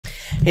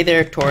Hey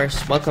there,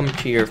 Taurus. Welcome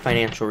to your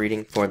financial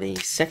reading for the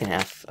second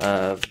half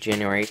of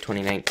January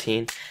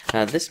 2019.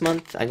 This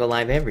month, I go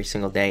live every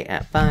single day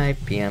at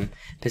 5 p.m.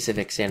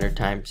 Pacific Standard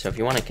Time. So if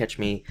you want to catch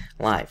me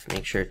live,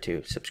 make sure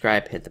to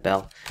subscribe, hit the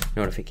bell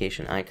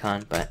notification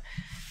icon. But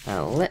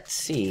let's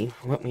see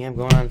what we have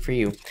going on for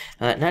you.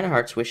 Nine of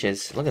Hearts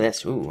wishes. Look at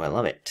this. Ooh, I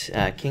love it.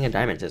 King of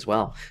Diamonds as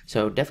well.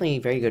 So definitely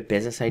very good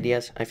business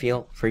ideas, I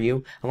feel, for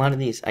you. A lot of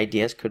these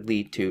ideas could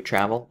lead to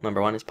travel.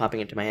 Number one is popping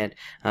into my head.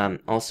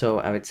 Also,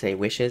 I would say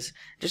wishes.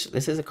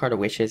 This is a card of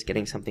wishes,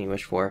 getting something you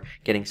wish for,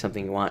 getting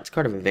something you want. It's a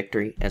card of a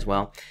victory as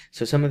well.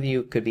 So some of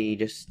you could be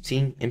just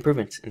seeing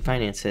improvements in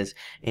finances,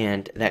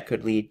 and that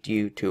could lead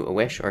you to a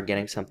wish or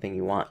getting something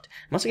you want.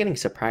 I'm also getting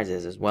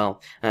surprises as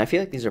well. I feel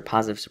like these are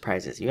positive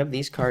surprises. You have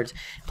these cards,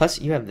 plus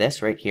you have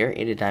this right here,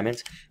 Eight of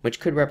Diamonds, which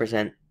could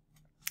represent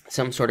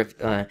some sort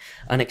of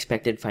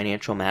unexpected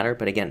financial matter,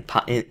 but again,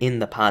 in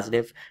the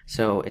positive,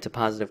 so it's a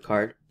positive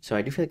card. So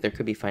I do feel like there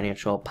could be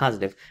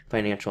positive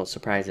financial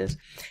surprises.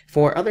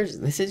 For others,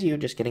 this is you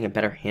just getting a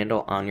better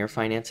handle on your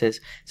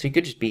finances. So you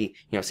could just be,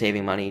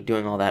 saving money,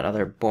 doing all that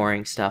other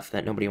boring stuff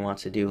that nobody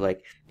wants to do,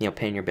 like,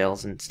 paying your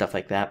bills and stuff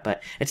like that.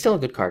 But it's still a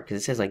good card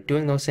because it says, like,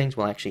 doing those things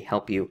will actually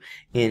help you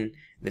in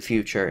the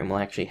future and will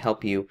actually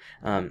help you,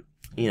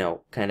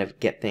 kind of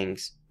get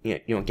things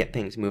get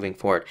things moving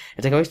forward.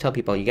 It's like I always tell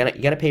people, you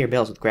gotta pay your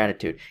bills with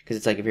gratitude, because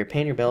it's like if you're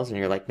paying your bills and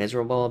you're like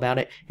miserable about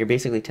it, you're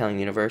basically telling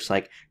the universe,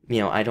 like,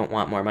 I don't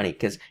want more money,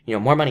 because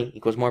more money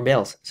equals more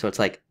bills. So it's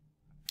like,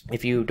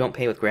 if you don't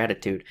pay with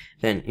gratitude,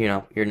 then,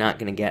 you're not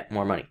going to get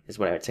more money, is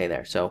what I would say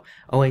there. So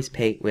always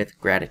pay with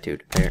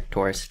gratitude there,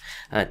 Taurus.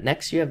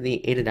 Next, you have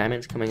the Eight of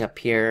Diamonds coming up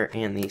here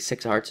and the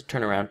Six of Hearts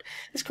turnaround.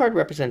 This card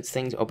represents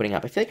things opening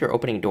up. I feel like you're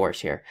opening doors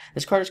here.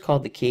 This card is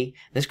called the Key.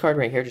 This card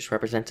right here just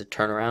represents a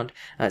turnaround.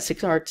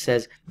 Six of Hearts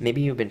says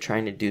maybe you've been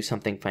trying to do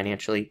something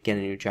financially, get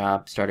a new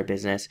job, start a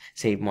business,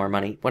 save more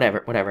money,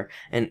 whatever.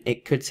 And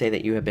it could say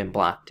that you have been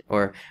blocked,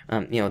 or,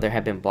 there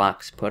have been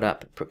blocks put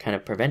up kind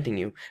of preventing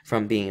you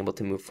from being able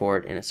to move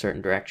forward in a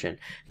certain direction.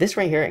 This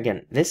right here,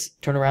 again, this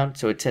turnaround,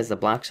 so it says the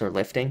blocks are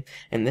lifting,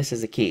 and this is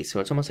the key. So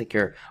it's almost like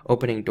you're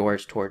opening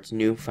doors towards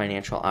new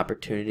financial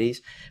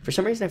opportunities. For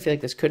some reason, I feel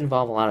like this could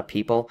involve a lot of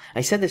people.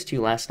 I said this to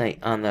you last night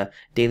on the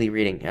daily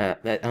reading,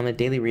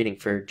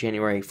 for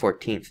January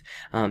 14th.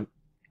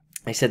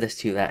 I said this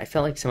to you, that I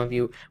felt like some of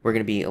you were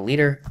going to be a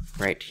leader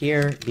right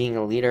here, being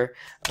a leader,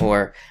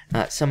 or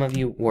some of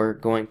you were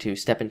going to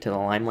step into the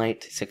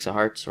limelight, Six of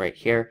Hearts right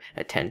here,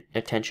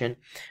 attention,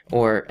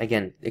 or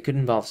again, it could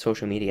involve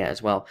social media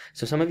as well.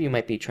 So some of you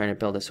might be trying to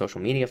build a social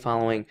media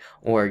following,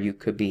 or you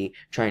could be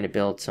trying to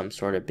build some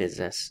sort of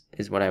business,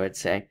 is what I would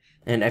say.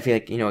 And I feel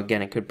like,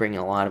 again, it could bring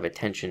a lot of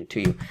attention to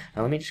you.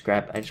 Now, let me just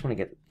I just want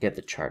to get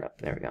the chart up.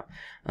 There we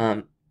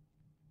go.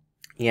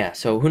 Yeah,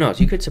 so who knows?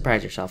 You could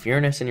surprise yourself.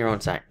 Uranus in your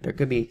own sign. There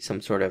could be some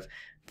sort of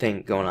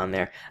thing going on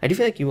there. I do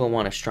feel like you will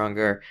want a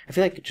stronger, I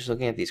feel like just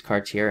looking at these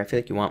cards here, I feel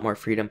like you want more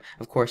freedom.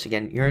 Of course,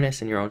 again,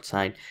 Uranus in your own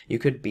sign, you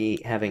could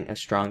be having a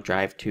strong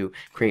drive to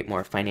create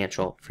more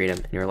financial freedom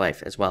in your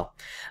life as well.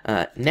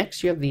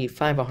 Next, you have the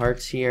Five of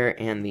Hearts here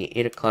and the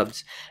Eight of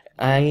Clubs.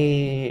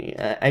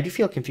 I do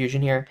feel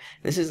confusion here.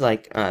 This is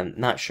like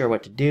not sure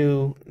what to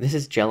do. This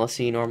is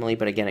jealousy normally,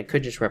 but again, it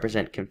could just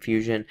represent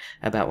confusion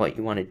about what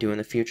you want to do in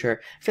the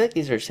future. I feel like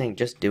these are saying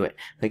just do it.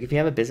 Like if you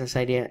have a business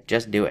idea,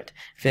 just do it.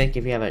 I feel like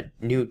if you have a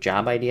new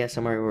job idea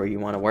somewhere where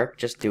you want to work,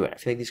 just do it. I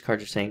feel like these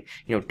cards are saying,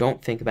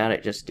 don't think about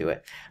it, just do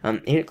it.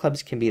 Eight of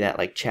Clubs can be that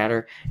like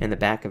chatter in the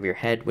back of your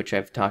head, which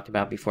I've talked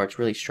about before. It's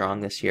really strong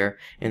this year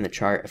in the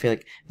chart. I feel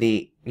like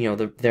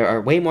there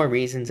are way more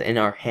reasons in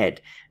our head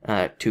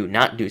to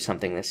not do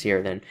something this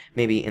year than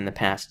maybe in the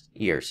past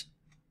years.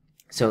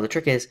 So the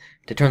trick is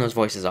to turn those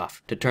voices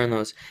off, to turn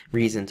those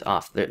reasons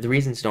off. The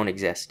reasons don't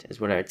exist, is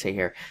what I would say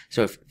here.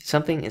 So if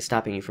something is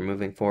stopping you from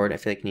moving forward, I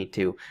feel like you need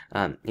to,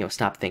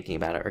 stop thinking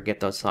about it or get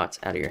those thoughts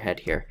out of your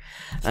head here.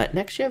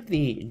 Next, you have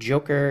the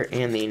Joker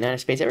and the Nine of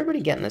Spades. Everybody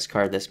getting this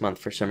card this month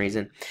for some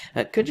reason.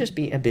 It could just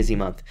be a busy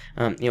month.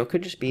 It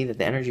could just be that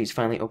the energy is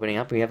finally opening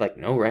up. We have like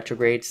no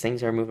retrogrades.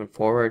 Things are moving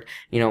forward.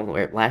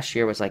 Where last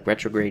year was like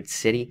retrograde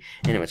city,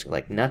 and it was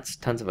like nuts,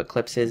 tons of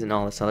eclipses and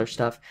all this other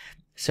stuff.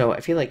 So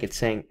I feel like it's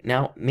saying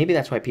now, maybe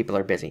that's why people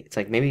are busy. It's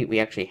like maybe we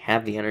actually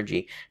have the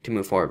energy to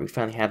move forward. We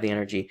finally have the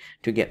energy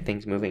to get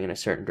things moving in a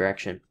certain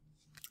direction.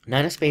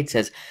 Nine of Spades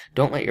says,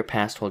 don't let your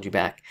past hold you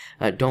back.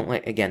 Don't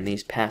let, again,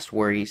 these past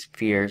worries,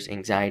 fears,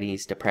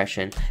 anxieties,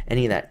 depression,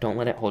 any of that, don't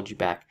let it hold you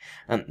back.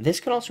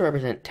 This could also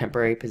represent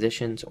temporary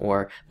positions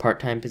or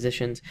part-time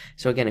positions.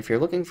 So again, if you're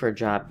looking for a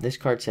job, this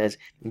card says,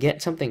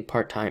 get something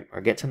part-time or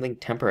get something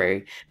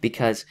temporary,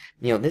 because,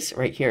 this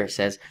right here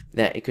says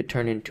that it could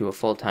turn into a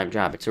full-time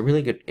job. It's a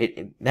really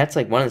good, that's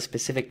like one of the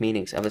specific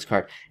meanings of this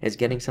card, is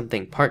getting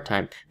something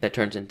part-time that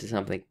turns into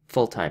something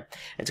full-time.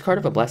 It's a card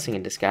of a blessing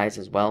in disguise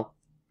as well.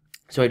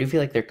 So I do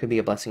feel like there could be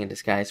a blessing in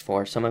disguise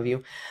for some of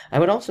you. I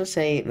would also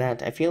say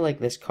that I feel like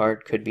this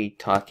card could be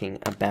talking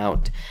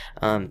about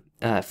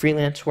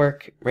freelance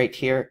work right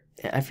here.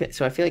 I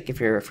feel like if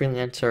you're a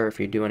freelancer, if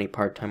you do any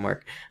part-time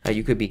work,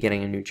 you could be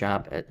getting a new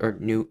job or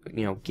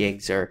new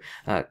gigs or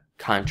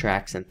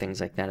contracts and things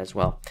like that as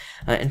well.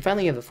 And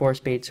finally, you have the Four of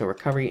Spades, so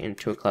recovery and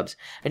Two of Clubs.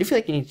 I do feel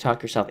like you need to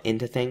talk yourself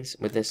into things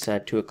with this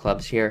Two of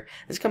Clubs here.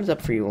 This comes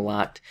up for you a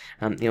lot,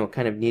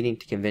 kind of needing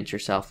to convince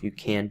yourself you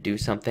can do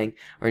something,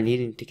 or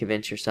needing to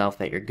convince yourself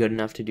that you're good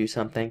enough to do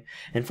something.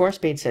 And Four of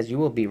Spades says you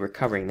will be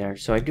recovering there,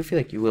 so I do feel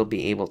like you will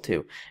be able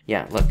to.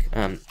 Yeah, look,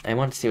 I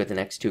want to see what the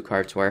next two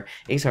cards were.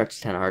 Ace of Hearts,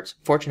 Ten of Hearts,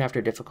 Fortune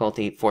after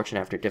difficulty, Fortune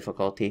after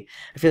difficulty.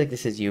 I feel like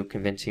this is you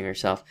convincing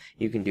yourself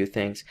you can do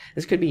things.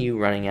 This could be you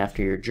running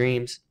after your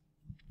dreams.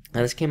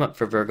 Now, this came up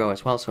for Virgo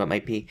as well, so it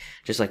might be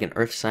just like an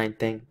earth sign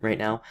thing right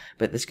now,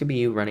 but this could be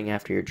you running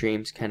after your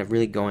dreams, kind of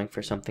really going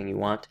for something you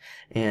want.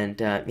 And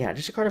yeah,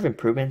 just a card of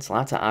improvements,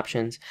 lots of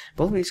options.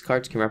 Both of these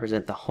cards can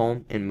represent the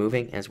home and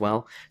moving as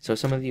well, so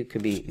some of you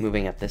could be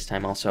moving at this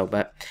time also,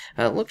 but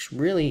it looks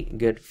really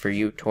good for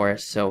you,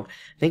 Taurus. So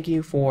thank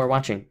you for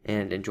watching,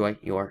 and enjoy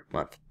your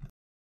month.